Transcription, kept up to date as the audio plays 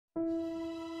Up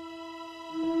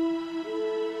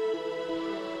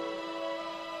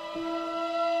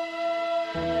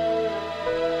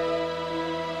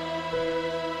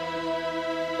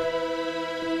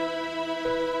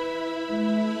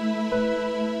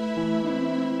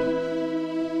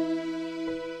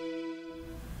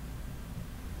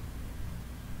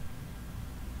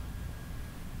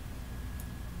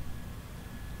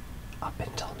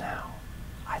until now,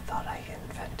 I thought I had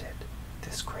invented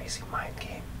this crazy mind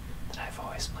game that I've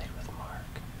always played with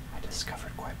Mark. I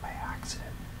discovered quite by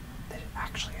accident that it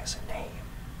actually has a name.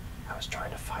 I was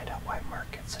trying to find out why Mark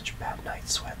gets such bad night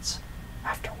sweats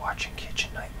after watching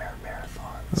Kitchen Nightmare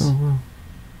marathons. Oh, well.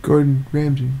 Gordon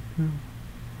Ramsay. Yeah.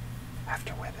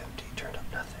 After WebMD turned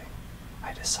up nothing,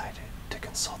 I decided to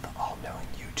consult the all-knowing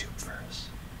YouTube first.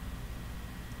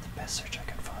 The best search I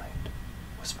could find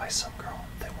was by some girl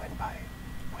that went by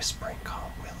Whispering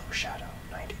Calm Willow Shadow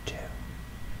 92.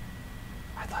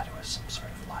 I thought it was some sort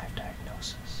of live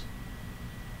diagnosis.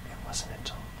 It wasn't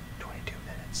until 22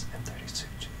 minutes and 32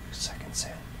 seconds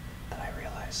in that I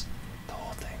realized the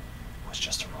whole thing was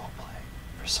just a role play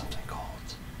for something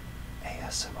called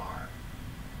A.S.M.R.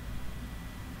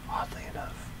 Oddly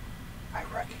enough, I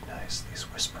recognized these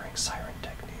whispering siren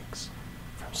techniques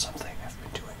from something I've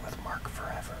been doing with Mark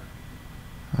forever.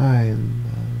 I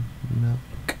love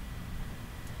milk.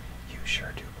 You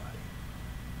sure do, buddy.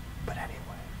 But anyway,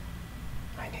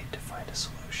 I need to find a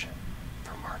solution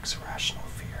for Mark's irrational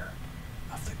fear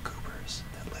of the goobers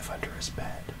that live under his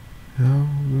bed. Oh,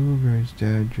 Wilbur's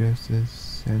dad dressed as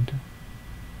Santa.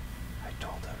 I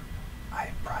told him I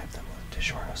had bribed them with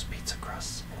DiGiorno's pizza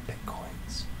crusts and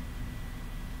bitcoins.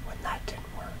 When that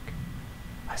didn't work,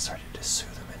 I started to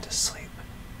soothe him into sleep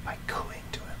by cooing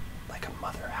to him like a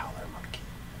mother howler monkey.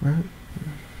 What?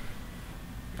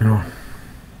 Oh.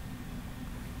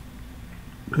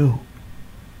 Bill,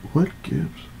 what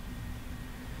gives?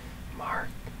 Mark,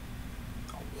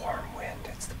 a warm wind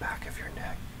hits the back of your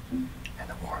neck, and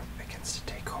the warmth begins to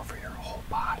take over your whole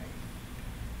body.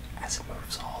 As it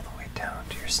moves all the way down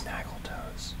to your snaggle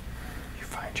toes, you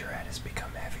find your head has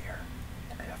become heavier,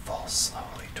 and it falls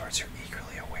slowly towards your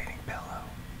eagerly awaiting pillow.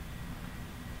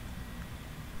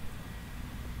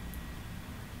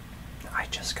 I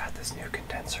just got this new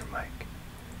condenser mic,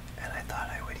 and I thought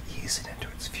I would ease it into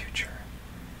its future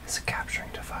as a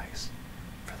capturing device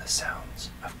for the sounds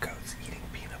of goats eating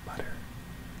peanut butter.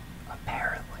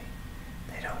 Apparently,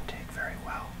 they don't take very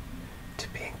well to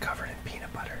being covered in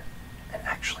peanut butter and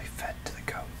actually fed to the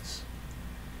goats.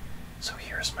 So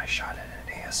here's my shot at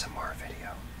an ASMR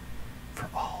video for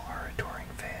all our adoring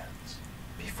fans.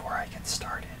 Before I get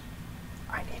started,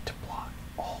 I need to blot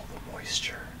all the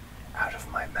moisture out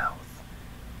of my mouth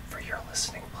for your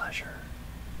listening pleasure.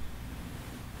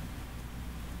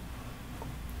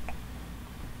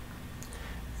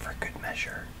 For good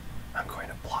measure, I'm going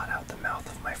to blot out the mouth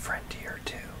of my friend here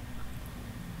too.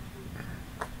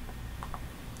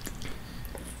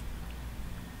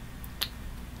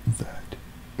 That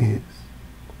is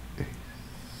a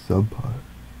subpar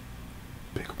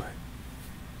pickle bite.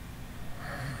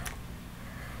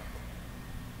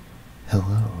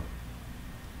 Hello.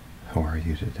 How are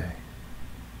you today?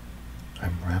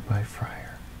 I'm Rabbi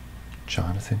Friar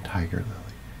Jonathan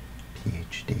Tigerlily,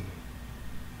 PhD.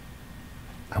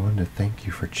 I want to thank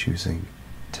you for choosing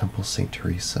Temple St.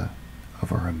 Teresa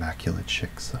of our Immaculate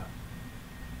Shiksa.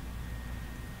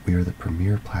 We are the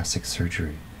premier plastic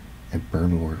surgery and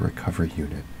burn ward recovery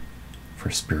unit for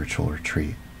spiritual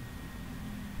retreat.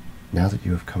 Now that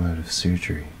you have come out of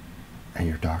surgery and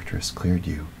your doctor has cleared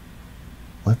you,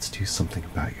 let's do something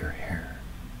about your hair.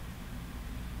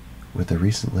 With the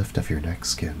recent lift of your neck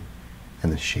skin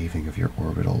and the shaving of your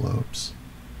orbital lobes,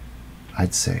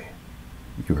 I'd say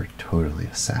you are totally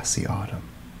a sassy autumn.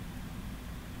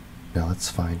 Now let's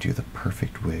find you the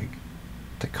perfect wig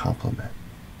to complement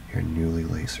your newly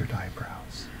lasered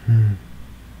eyebrows.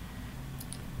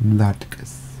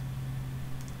 Laticus.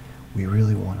 We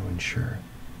really want to ensure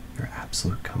your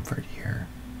absolute comfort here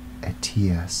at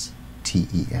TSTES,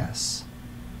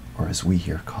 or as we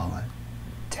here call it,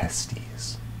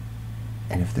 testes.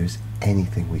 And if there's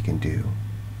anything we can do,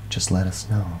 just let us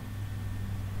know.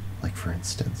 Like for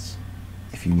instance,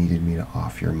 if you needed me to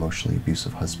off your emotionally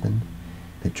abusive husband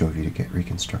that drove you to get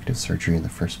reconstructive surgery in the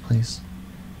first place,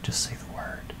 just say the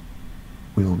word.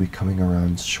 We will be coming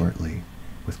around shortly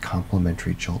with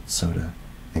complimentary Jolt soda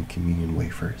and communion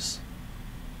wafers.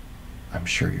 I'm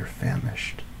sure you're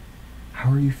famished.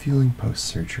 How are you feeling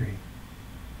post-surgery?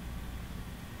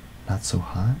 Not so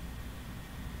hot?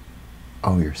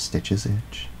 Oh, your stitches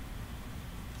itch?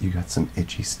 You got some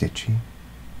itchy stitchy?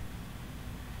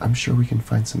 I'm sure we can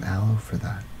find some aloe for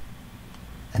that.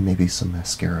 And maybe some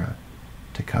mascara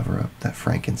to cover up that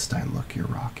Frankenstein look you're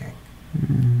rocking.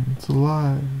 It's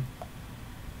alive.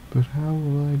 But how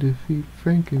will I defeat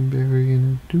Frankenberry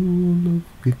in a duel of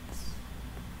wits?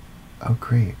 Oh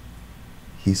great,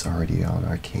 he's already on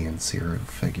arcane zero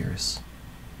figures.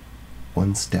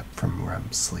 One step from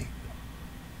REM sleep.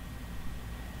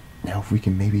 Now if we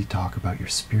can maybe talk about your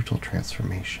spiritual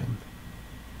transformation.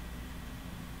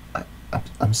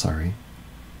 I'm sorry.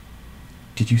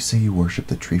 Did you say you worship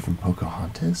the tree from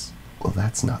Pocahontas? Well,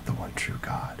 that's not the one true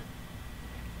God.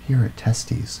 Here at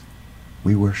Testes,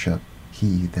 we worship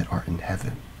He that art in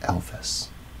heaven, Elvis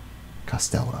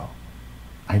Costello.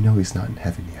 I know he's not in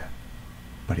heaven yet,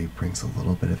 but he brings a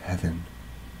little bit of heaven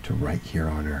to right here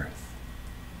on earth.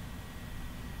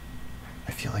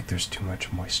 I feel like there's too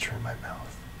much moisture in my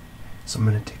mouth, so I'm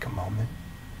going to take a moment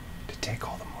to take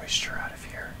all the moisture out of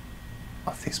here,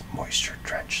 of these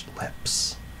moisture-drenched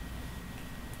lips.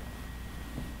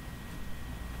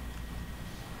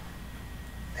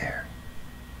 There.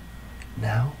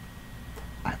 Now,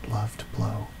 I'd love to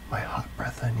blow my hot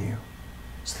breath on you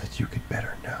so that you could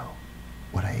better know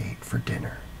what I ate for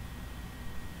dinner.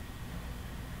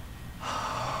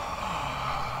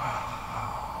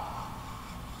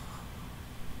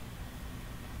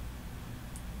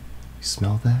 You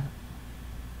smell that?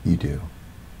 You do.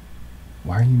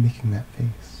 Why are you making that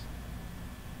face?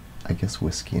 I guess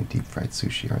whiskey and deep fried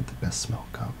sushi aren't the best smell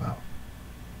combo.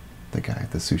 The guy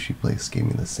at the sushi place gave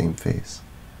me the same face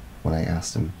when I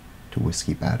asked him to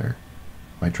whiskey batter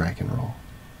my dragon roll.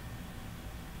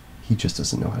 He just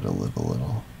doesn't know how to live a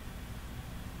little.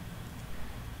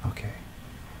 Okay,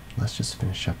 let's just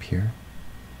finish up here.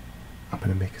 I'm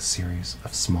gonna make a series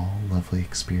of small, lovely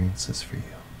experiences for you.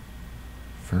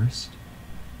 First,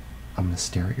 I'm gonna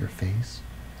stare at your face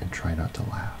and try not to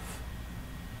laugh.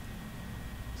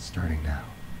 Starting now.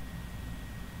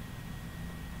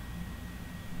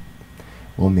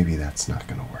 Well, maybe that's not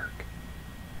gonna work.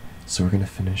 So we're gonna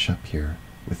finish up here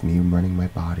with me running my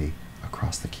body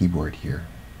across the keyboard here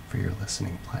for your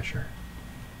listening pleasure.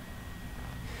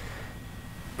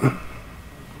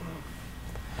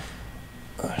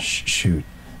 Shoot.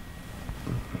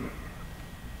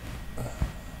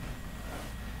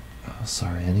 Oh,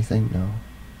 sorry, anything? No?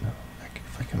 No,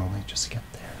 if I can only just get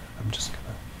there. I'm just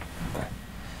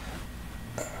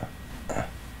gonna...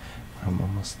 I'm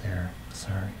almost there.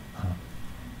 Sorry. I'm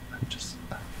just...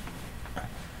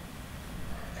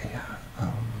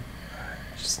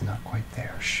 just not quite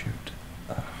there. Shoot.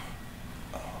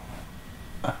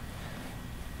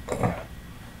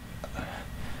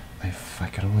 If I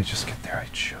could only just get there,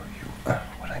 I'd show you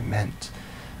what I meant.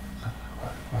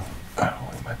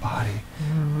 With my body.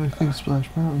 Oh, I think Splash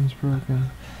Mountain's broken.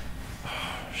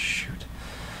 Shoot.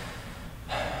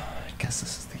 I guess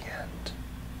this is the end.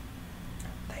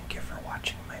 Thank you for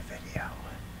watching my video.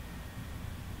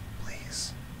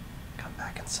 Please come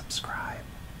back and subscribe.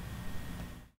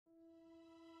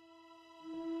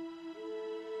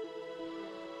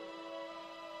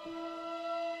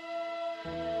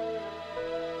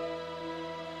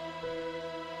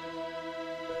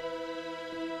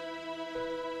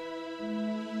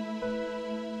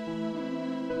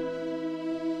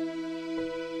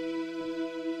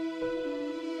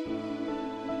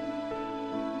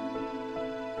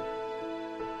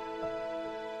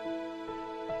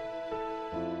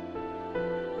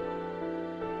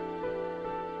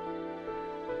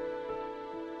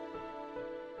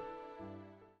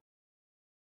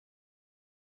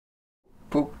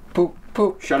 Poop, poop,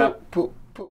 poop. Shut up. Poop.